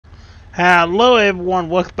Hello everyone,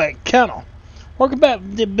 welcome back to the channel. Welcome back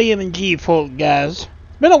to BeamNG, folks, guys.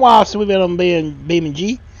 It's been a while since we've been on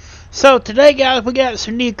BeamNG. So today, guys, we got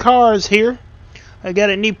some new cars here. I got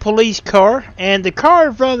a new police car, and the car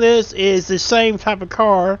in front of this is the same type of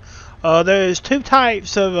car. There's two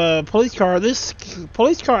types of police car. This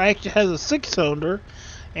police car actually has a 6-cylinder,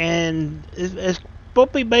 and it's supposed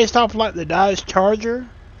to be based off like the Dodge Charger.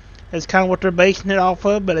 That's kind of what they're basing it off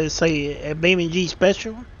of, but it's a BeamNG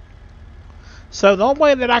special. So the only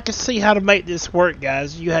way that I can see how to make this work,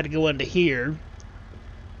 guys, you had to go into here.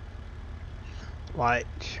 Like.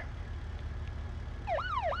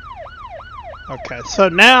 Okay, so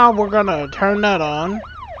now we're going to turn that on.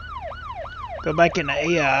 Go back into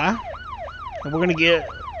AI. And we're going to get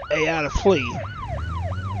AI to flee.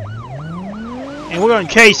 And we're going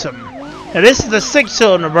to chase him. Now this is the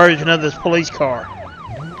 6-cylinder version of this police car.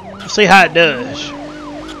 Let's see how it does.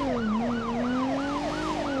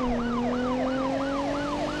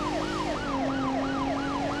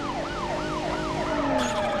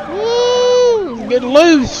 Get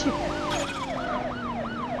loose!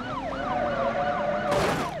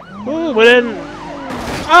 Ooh, we didn't.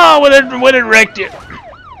 Oh, we didn't wrecked it.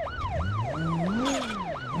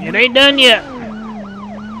 It ain't done yet.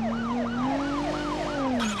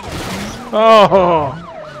 Oh,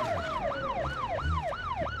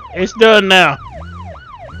 it's done now.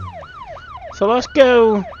 So let's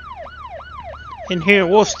go in here.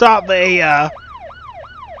 We'll stop the AI.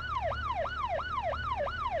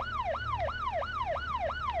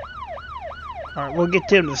 Alright, we'll get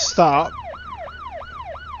them to stop.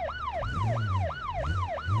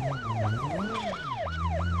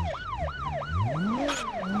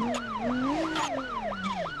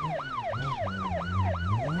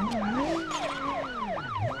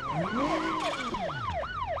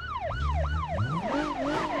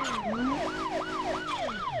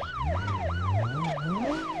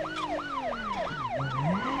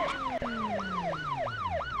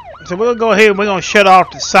 So we'll go ahead and we're going to shut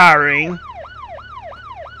off the siren.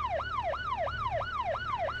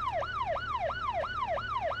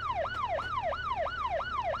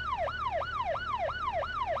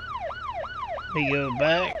 Let me go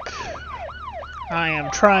back. I am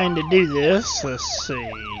trying to do this. Let's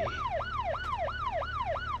see.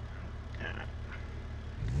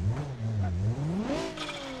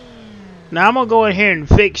 Now I'm going to go in here and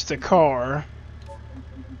fix the car.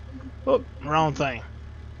 Oop, wrong thing.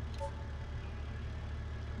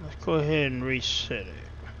 Let's go ahead and reset it.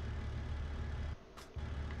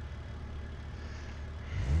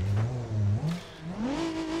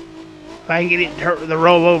 If I can get it to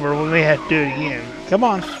roll over, we may have to do it again. Come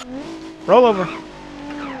on. Roll over.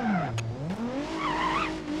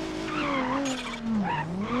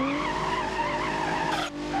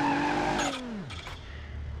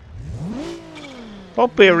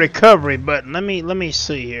 Hope be a recovery button. Let me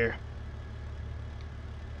see here.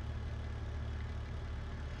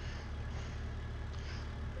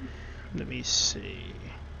 Let me see.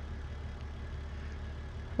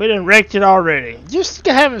 We done wrecked it already. Just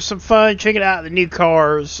having some fun, checking out the new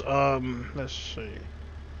cars. Let's see.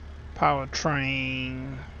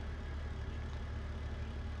 Powertrain.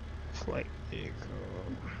 Select vehicle.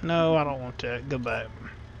 No, I don't want that. Go back.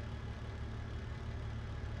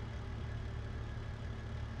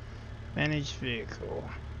 Manage vehicle.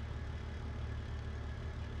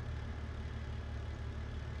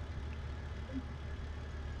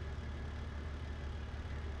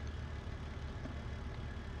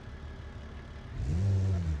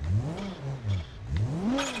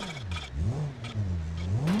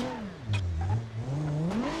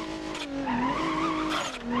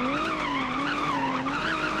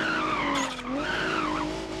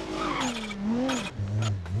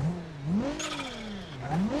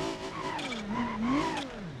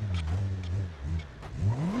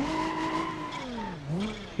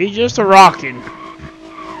 He's just a rocking.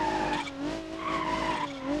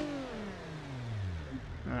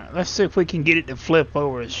 Alright, let's see if we can get it to flip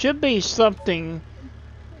over. It should be something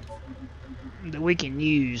that we can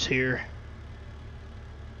use here.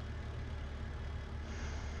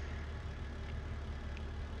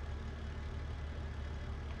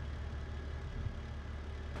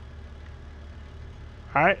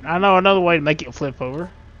 Alright, I know another way to make it flip over.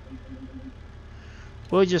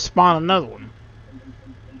 We'll just spawn another one.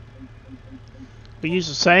 We use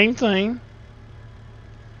the same thing.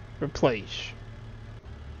 Replace.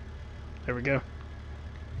 There we go.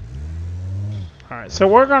 Alright, so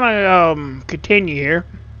we're gonna continue here.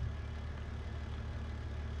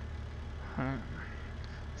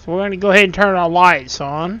 So we're gonna go ahead and turn our lights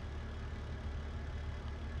on.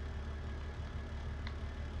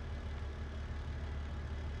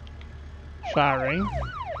 siren.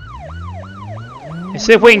 And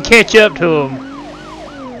see if we can catch up to them.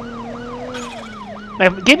 Now,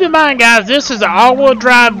 keep in mind, guys, this is an all-wheel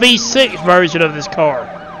drive V6 version of this car.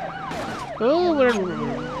 Oh, we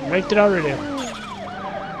raked it already.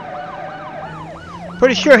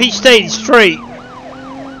 Pretty sure he stayed straight.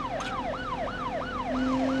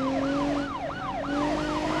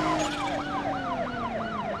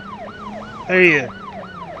 There he is.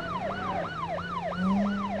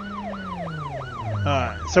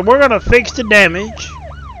 Alright, so we're going to fix the damage.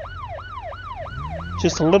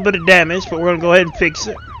 Just a little bit of damage, but we're going to go ahead and fix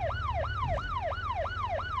it.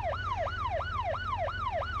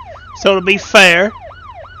 So to be fair,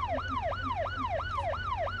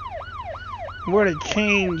 we're going to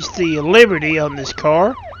change the Liberty on this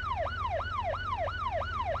car.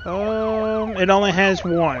 It only has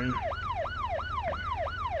one.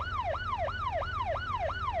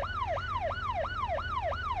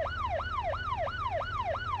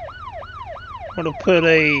 I'm going to put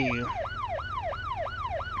a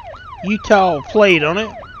Utah plate on it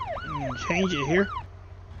and change it here.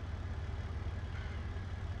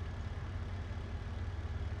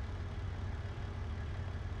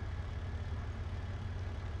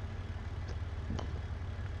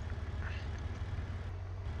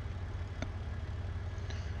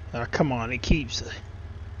 Oh, come on, it keeps it.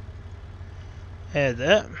 Add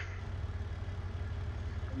that.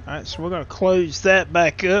 Alright, so we're going to close that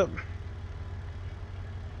back up.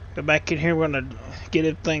 Go back in here, we're going to get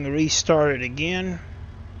everything restarted again.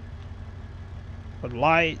 With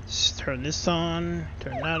lights, turn this on,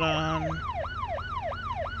 turn that on.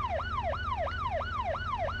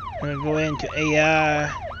 We're going to go into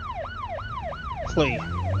AI, play.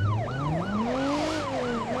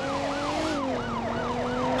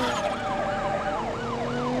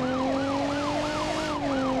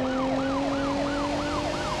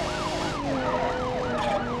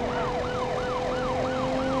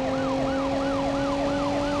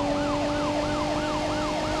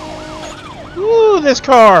 Ooh, this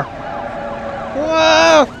car!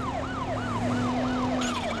 Whoa!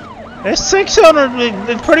 This 600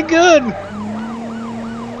 is pretty good.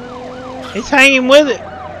 It's hanging with it.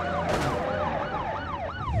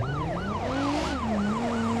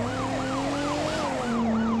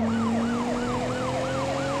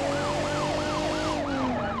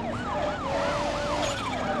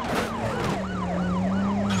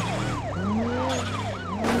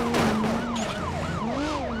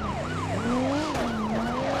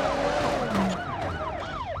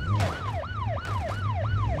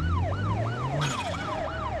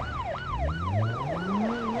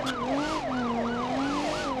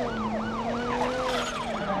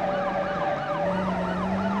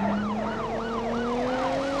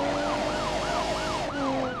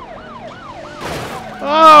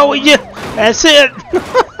 Oh, yeah, that's it.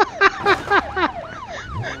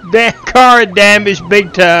 That car damaged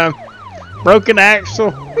big time. Broken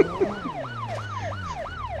axle.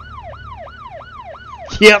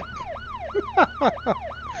 Yep.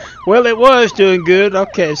 Well, it was doing good.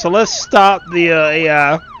 Okay, so let's stop the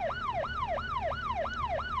AI.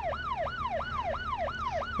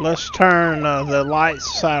 Let's turn the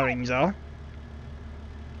lights, sirens off.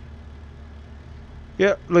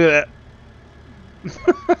 Yep, look at that.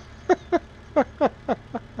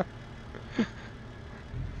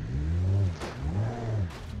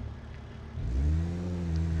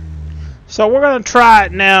 So we're going to try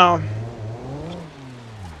it now.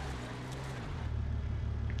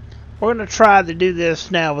 We're going to try to do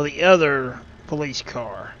this now with the other police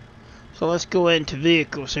car. So let's go into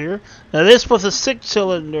vehicles here. Now this was a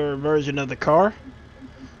 6-cylinder version of the car.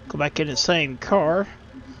 Go back in the same car.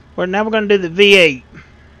 Well, now we're going to do the V8.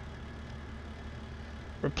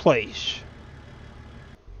 Replace.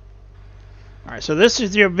 Alright, so this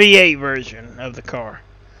is your V8 version of the car.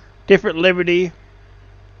 Different Liberty.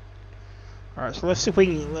 Alright, so let's see if we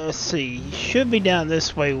can, let's see. Should be down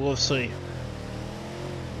this way, we'll see.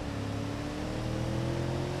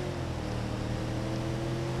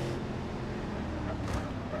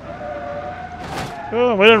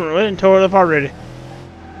 Oh, we didn't tore it up already.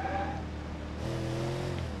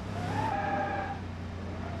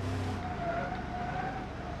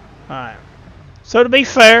 Alright. So to be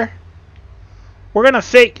fair, we're going to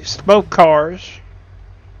fix both cars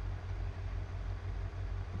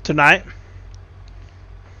tonight.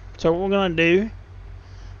 So what we're going to do,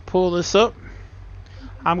 pull this up.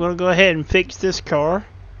 I'm going to go ahead and fix this car.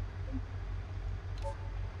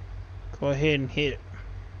 Go ahead and hit it.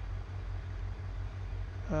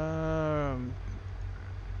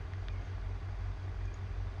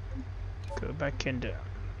 Go back into,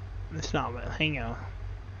 it's not, hang on.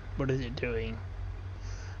 What is it doing?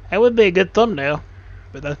 That would be a good thumbnail,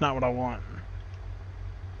 but that's not what I want.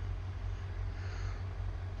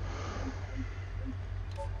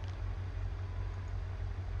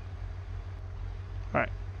 Alright,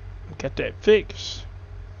 got that fixed.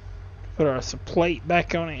 Put our plate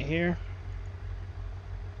back on it here.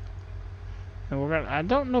 And we're gonna, I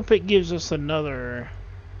don't know if it gives us another.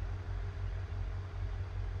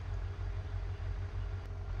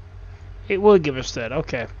 It will give us that,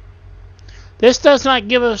 okay. This does not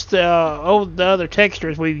give us the the other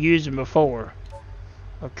textures we've used before.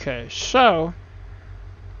 Okay, so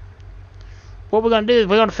what we're gonna do is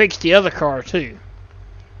we're gonna fix the other car too,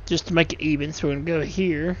 just to make it even. So we're gonna go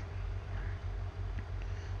here,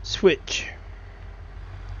 switch.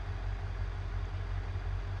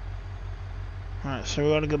 Alright, so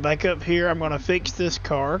we're gonna go back up here. I'm gonna fix this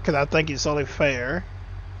car because I think it's only fair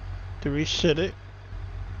to reset it.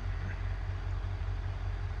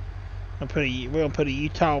 We're gonna put a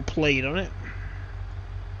Utah plate on it.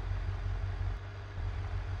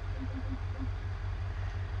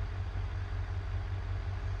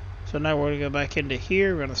 So now we're gonna go back into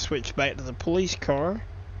here. We're gonna switch back to the police car.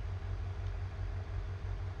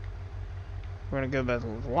 We're gonna go back to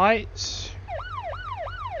the lights.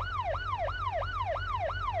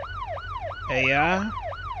 AI.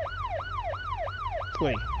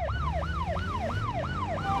 Play.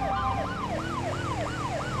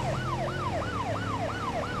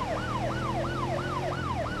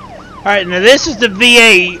 Alright, now this is the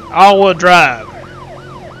V8 all-wheel drive.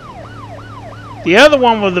 The other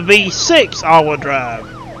one was the V6 all-wheel drive.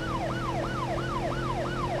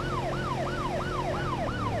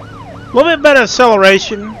 A little bit better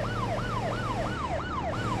acceleration.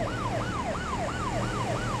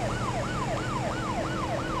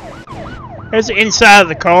 There's the inside of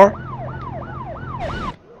the car.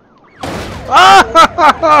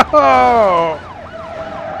 Oh!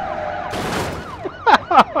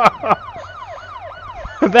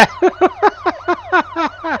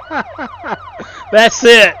 That's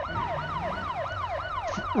it.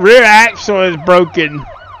 Rear axle is broken.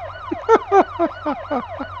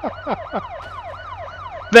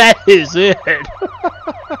 That is it.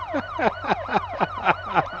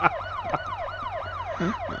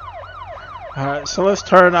 Alright, so let's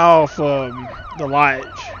turn off the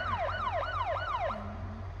lights.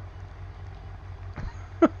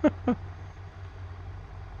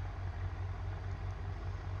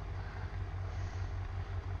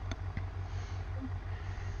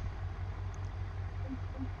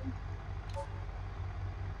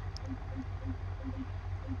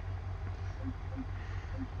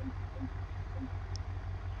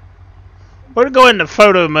 We're gonna go into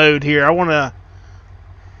photo mode here. I want to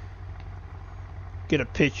get a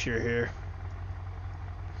picture here.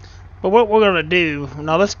 But what we're gonna do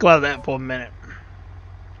now, let's go out of that for a minute.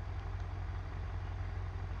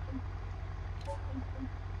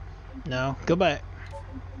 No, go back.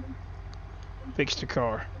 Fix the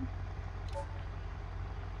car.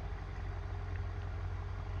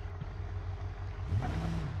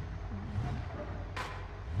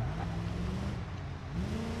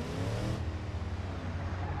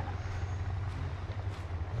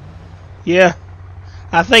 Yeah,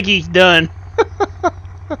 I think he's done.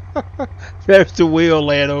 There's the wheel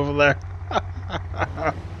laying over there.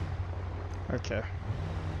 Okay.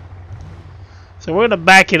 So we're gonna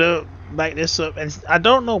back it up, back this up, and I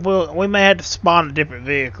don't know. We may have to spawn a different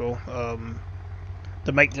vehicle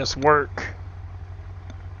to make this work.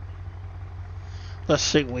 Let's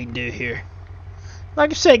see what we can do here.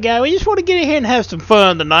 Like I said, guys, we just want to get in here and have some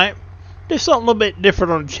fun tonight. Do something a little bit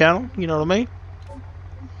different on the channel. You know what I mean?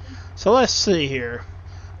 So let's see here.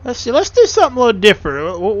 Let's see. Let's do something a little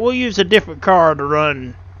different. We'll use a different car to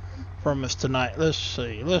run from us tonight. Let's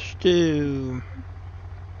see. Let's do.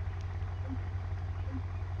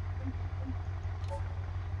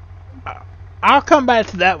 I'll come back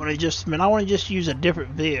to that one in just a minute. I want to just use a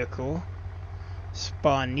different vehicle.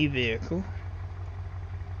 Spawn new vehicle.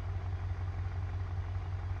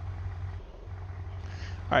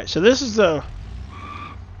 Alright, so this is the.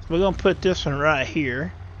 We're going to put this one right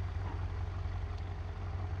here.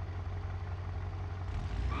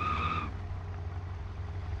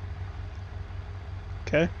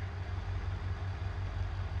 Okay.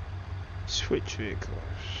 Switch vehicles.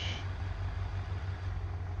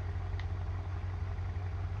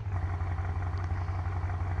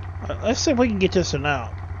 Let's see if we can get this one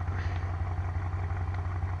out.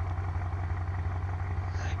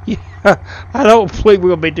 Yeah, I don't believe we're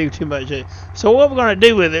going to be doing too much. So what we're going to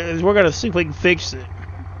do with it is we're going to see if we can fix it.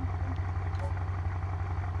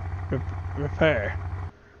 Repair.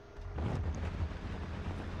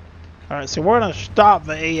 Alright, so we're gonna stop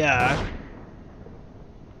the AI.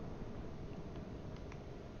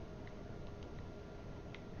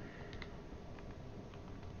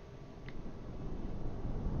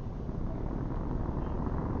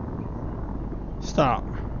 Stop.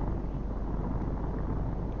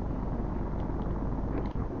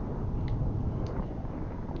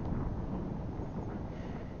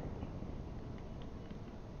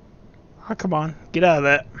 Oh, come on, get out of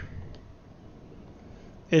that.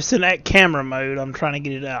 It's in that camera mode. I'm trying to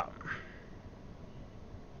get it out.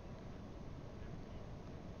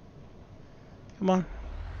 Come on.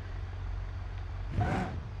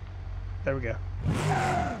 There we go.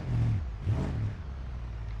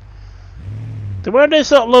 So we're gonna do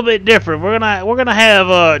something a little bit different. We're gonna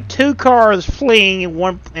have 2 cars fleeing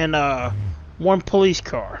and one police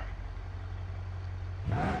car.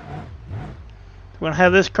 We're gonna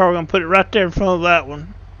have this car. We're gonna put it right there in front of that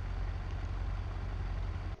one.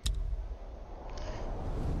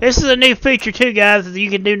 This is a new feature too, guys, that you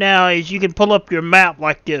can do now is you can pull up your map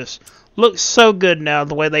like this. Looks so good now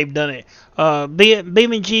the way they've done it.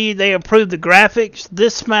 BeamNG, they approved the graphics.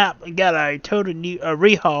 This map got a total new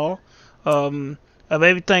rehaul of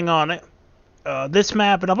everything on it. This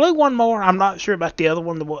map, and I believe one more. I'm not sure about the other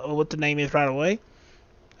one, what the name is right away.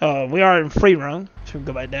 We are in free roam, so we'll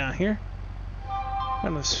go back down here.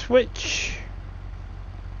 I'm gonna switch.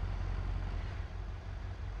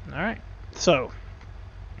 Alright, so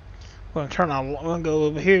we're gonna go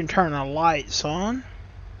over here and turn our lights on.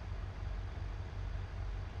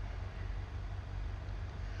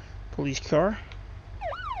 Police car.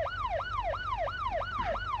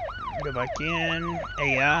 Go back in.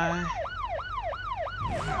 AI.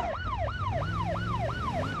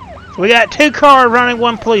 So we got 2 cars running,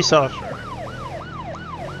 1 police officer.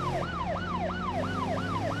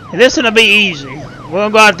 And this is gonna be easy. We're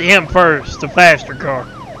gonna go out to him first, the faster car.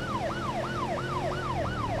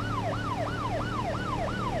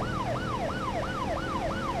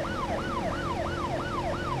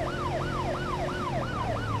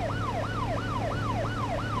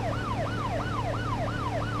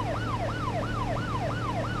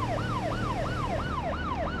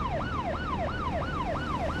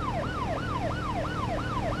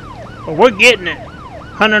 But we're getting it.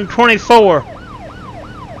 124.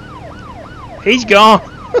 He's gone.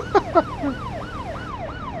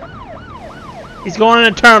 He's going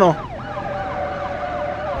in the tunnel.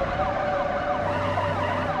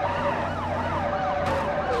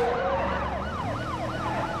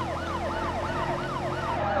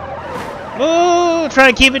 Oh,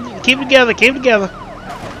 trying to keep it together, keep it together.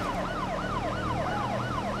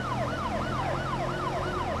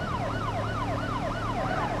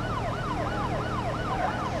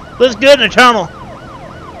 Looks good in the tunnel.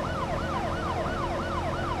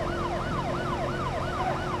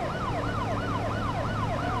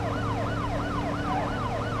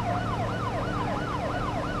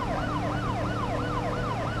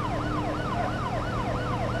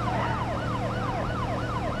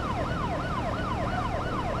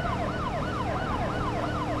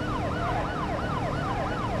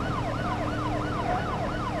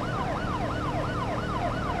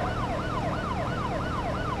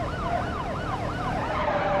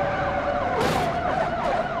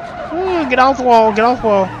 Ooh, get off the wall, get off the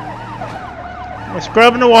wall. We're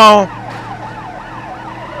scrubbing the wall.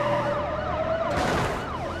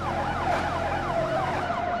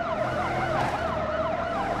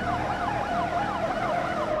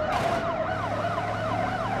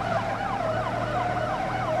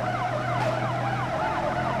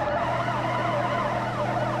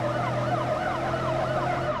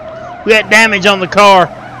 We got damage on the car.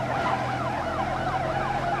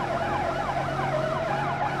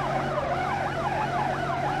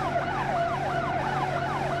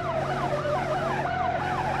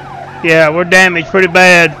 Yeah, we're damaged pretty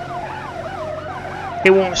bad. It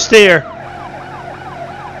won't steer.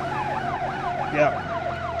 Yep.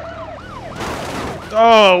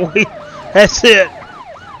 Oh, that's it.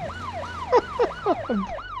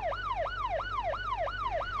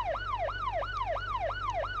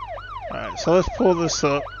 Alright, so let's pull this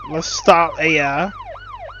up. Let's stop AI.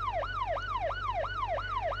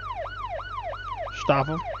 Stop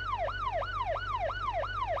him.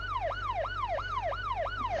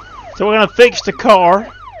 So we're going to fix the car.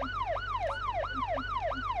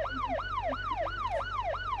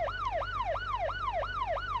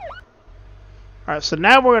 Alright, so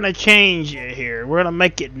now we're going to change it here. We're going to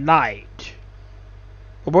make it night.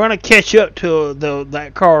 But we're going to catch up to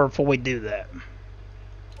that car before we do that.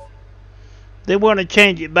 They want to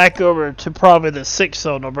change it back over to probably the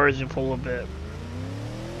 6-cylinder version for a little bit.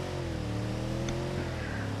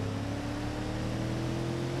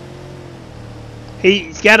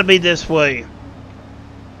 He's got to be this way.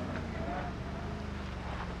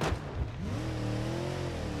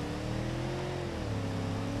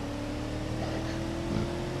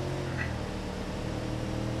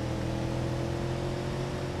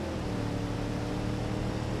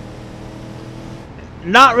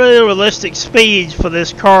 Not really realistic speeds for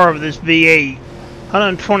this car with this V8.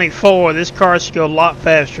 124, this car should go a lot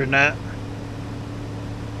faster than that.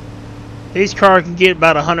 These cars can get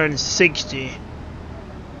about 160.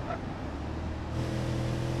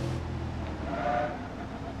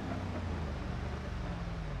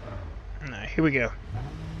 Alright, here we go.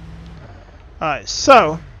 Alright,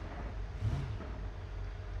 so.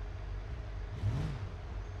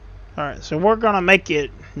 Alright, so we're gonna make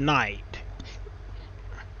it night.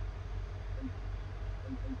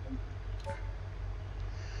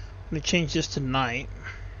 Let me change this to night.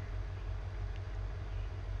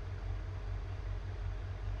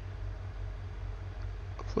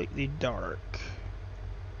 Completely dark.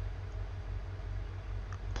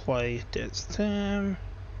 Play death time.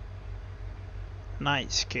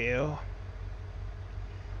 Night scale.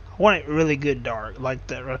 I want it really good dark, like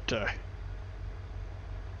that right there.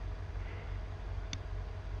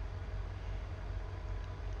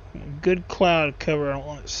 Good cloud cover, I don't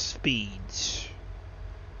want speeds.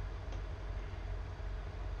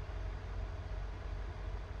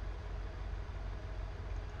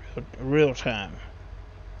 Real time.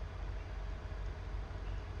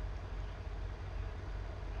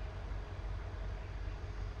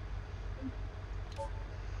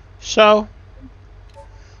 So,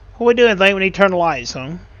 what we doing, think we need to turn the lights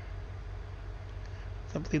on.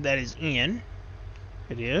 I believe that is in.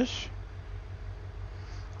 It is.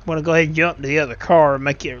 I'm going to go ahead and jump to the other car and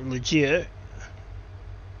make it legit.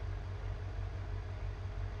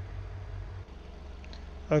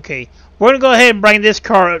 Okay, we're going to go ahead and bring this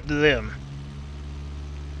car up to them.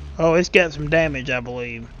 Oh, it's got some damage, I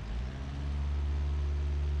believe.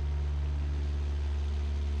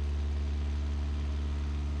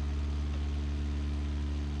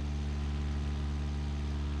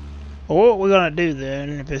 Well, what we're going to do then,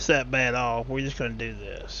 if it's that bad off, we're just going to do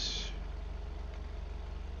this.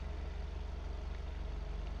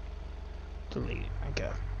 Delete. Okay.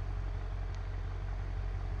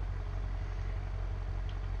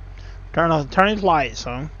 Turn his lights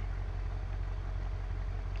on.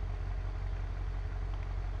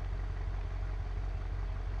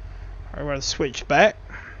 Alright, we're going to switch back.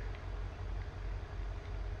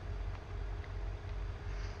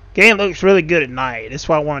 Game looks really good at night. That's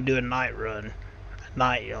why I want to do a night run. At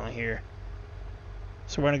night on here.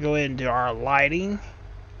 So we're going to go ahead and do our lighting.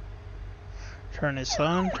 Turn this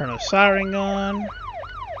on. Turn the siren on.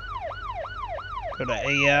 Go to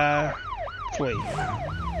AI. Flee.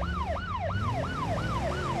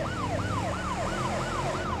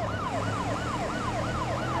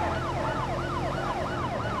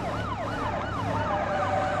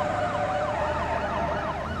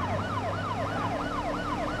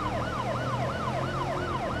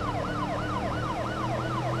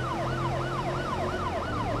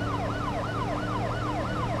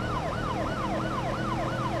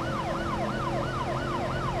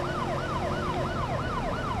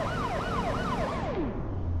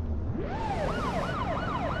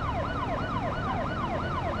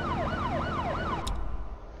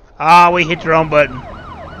 Ah, we hit the wrong button.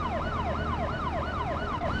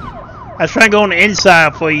 I was trying to go on the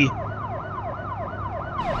inside for you.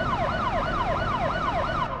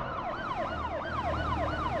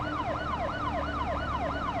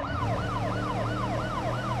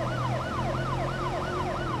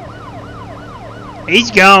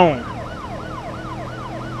 He's gone.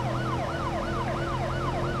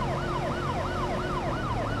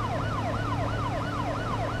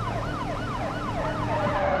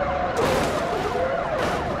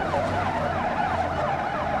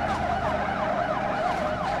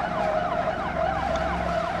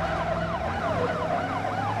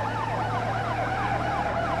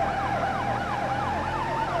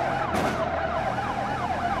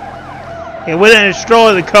 It went and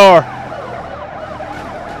destroyed the car.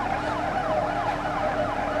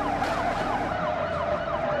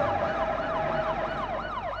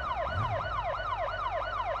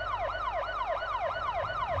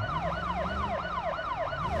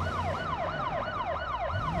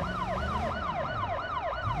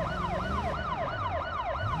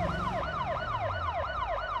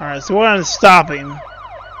 Alright, so we're going to stop him.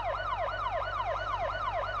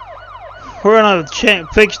 We're going to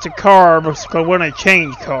fix the car because we're going to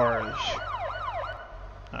change cars.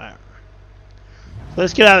 Alright. So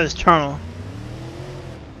let's get out of this tunnel.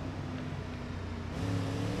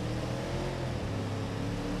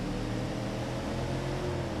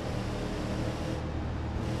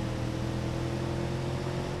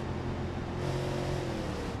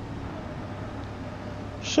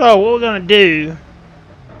 So what we're gonna do?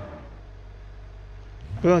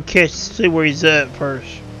 We're gonna see where he's at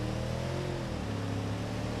first.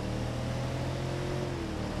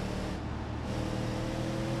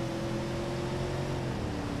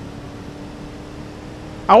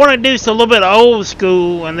 I want to do some a little bit of old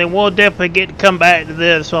school, and then we'll definitely come back to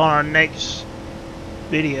this on our next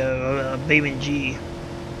video of BeamNG.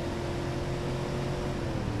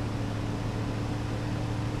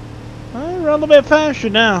 Run a little bit faster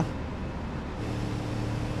now.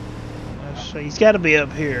 Let's see, he's got to be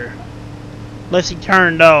up here. Unless he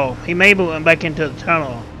turned off. He maybe went back into the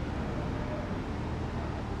tunnel.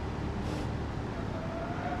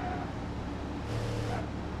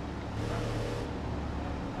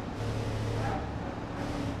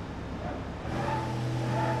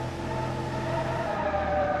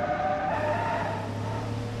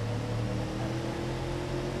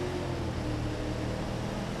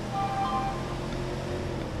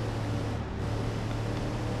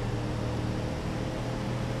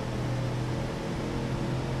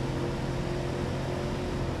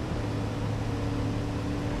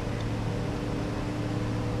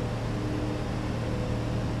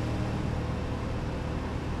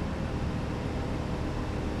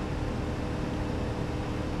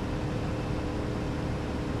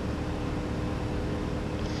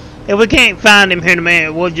 If we can't find him here in a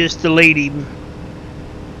minute, we'll just delete him.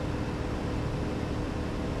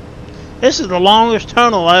 This is the longest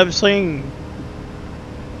tunnel I've seen.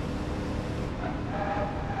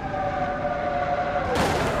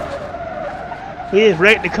 We just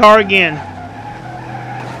wrecked the car again.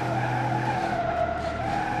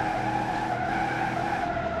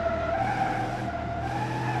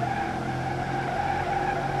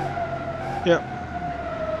 Yep.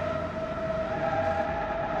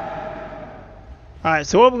 Alright,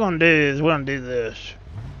 so what we're going to do is we're going to do this.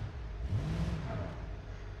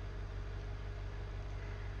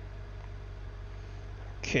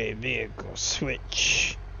 Okay, vehicle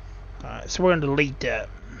switch. Alright, so we're going to delete that.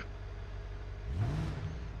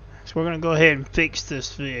 So we're going to go ahead and fix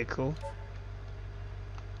this vehicle.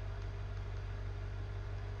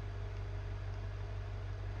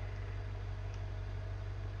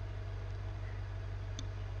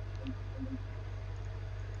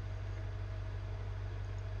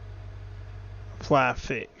 Apply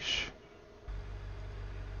fix.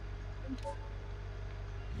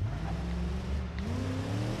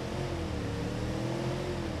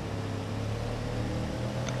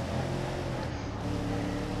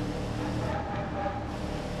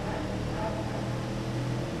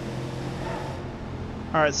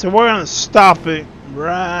 Alright, so we're going to stop it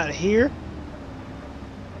right here.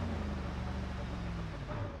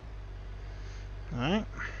 Alright.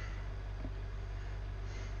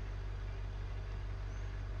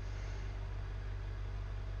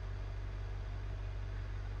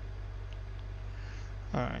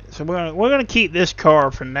 Alright, so we're gonna keep this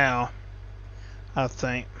car for now, I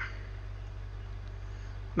think.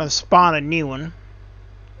 I'm gonna spawn a new one.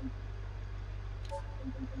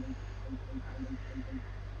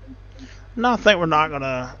 No, I think we're not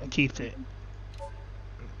gonna keep it.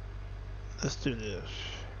 Let's do this.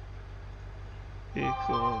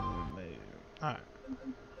 Vehicle. Alright.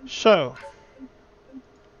 So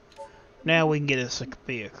now we can get us a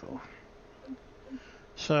vehicle.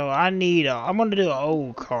 So I'm gonna do an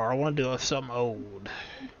old car. I wanna do something old.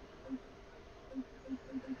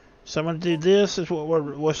 So I'm gonna do this is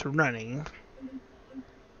what's running.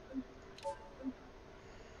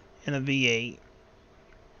 In a V8.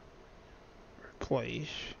 Replace.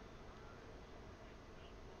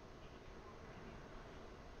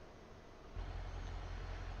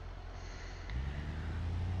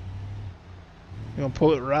 I'm gonna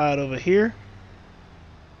pull it right over here.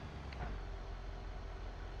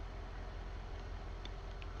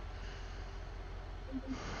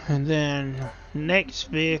 And then next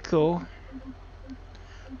vehicle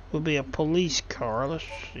will be a police car. Let's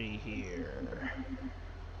see here.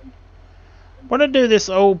 We're gonna do this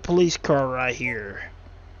old police car right here.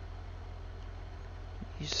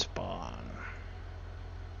 You spawn.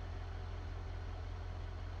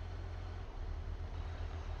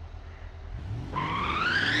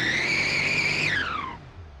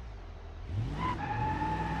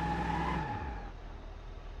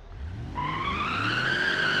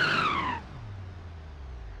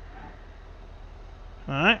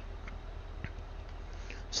 Alright.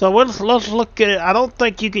 So let's look at it. I don't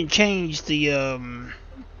think you can change the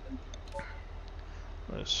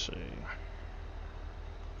let's see.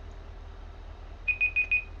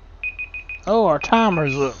 Oh, our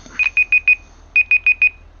timer's up.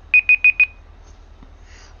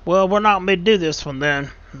 Well, we're not going to do this one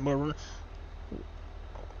then. We'll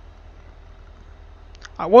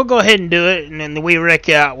go ahead and do it, and then the We Wreck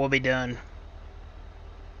Out will be done.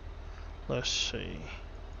 Let's see.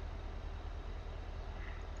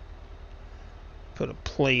 Put a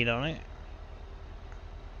plate on it.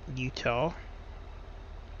 Utah.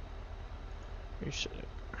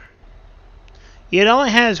 It only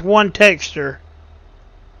has one texture,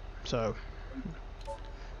 so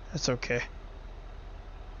that's okay.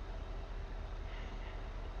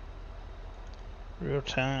 Real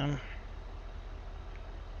time.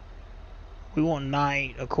 We want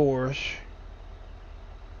night, of course.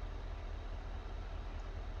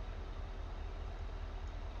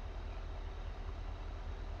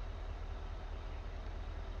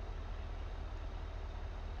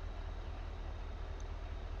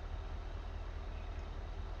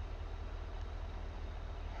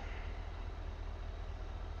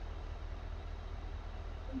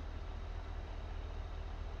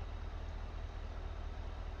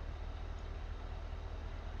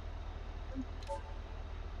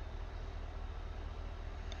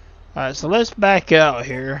 Alright, so let's back out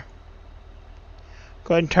here.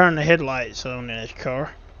 Go ahead and turn the headlights on in this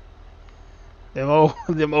car.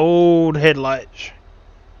 Them old headlights.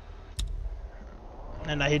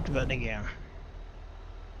 And I hit the button again.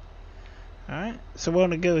 Alright, so we're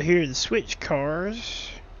going to go here to switch cars.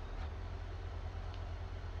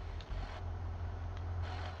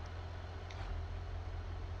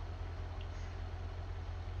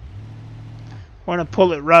 We're going to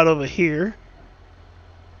pull it right over here.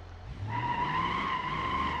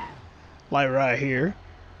 Like right here.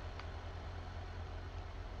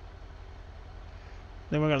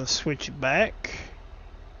 Then we're going to switch it back.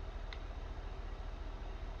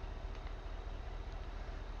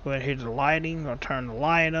 Go ahead and hit the lighting. I'll turn the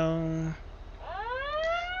light on.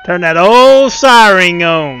 Turn that old siren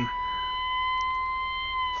on.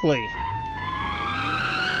 Flee.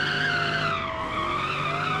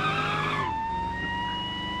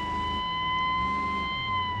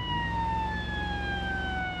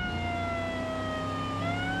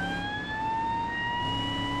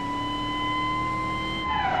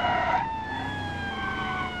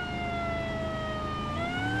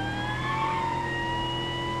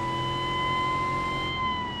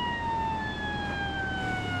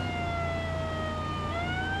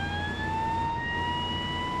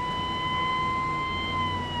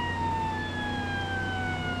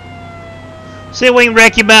 See if we can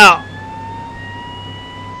wreck him out.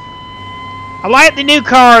 I like the new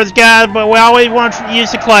cars, guys, but we always want to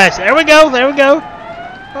use the classic. There we go, there we go.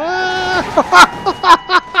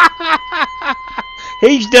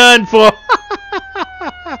 He's done for.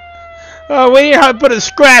 Oh, we need to put a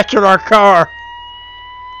scratch on our car.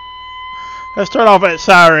 Let's turn off that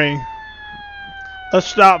siren. Let's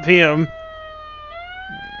stop him.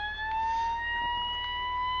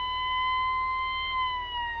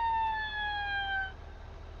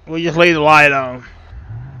 We just leave the light on.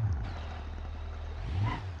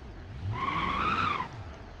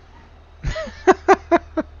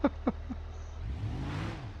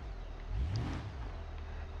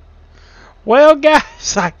 Well,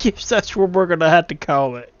 guys, I guess that's where we're gonna have to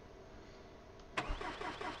call it.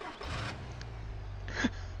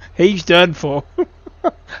 He's done for.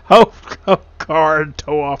 Whole car and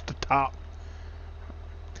toe off the top.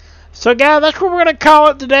 So, guys, that's what we're gonna call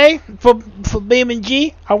it today for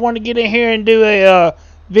BeamNG. I want to get in here and do a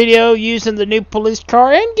video using the new police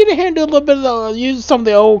car, and get in here and do a little bit of using some of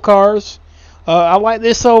the old cars. I like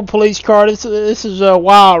this old police car. This is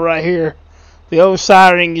wild right here. The old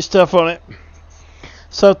siren and stuff on it.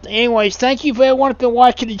 So, anyways, thank you for everyone that's been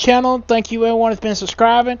watching the channel. Thank you everyone that's been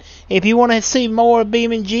subscribing. If you want to see more of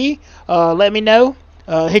BeamNG, let me know.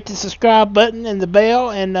 Hit the subscribe button and the bell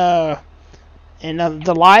and the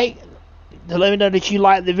like to let me know that you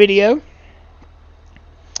like the video.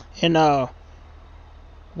 And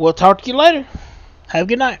we'll talk to you later. Have a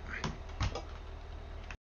good night.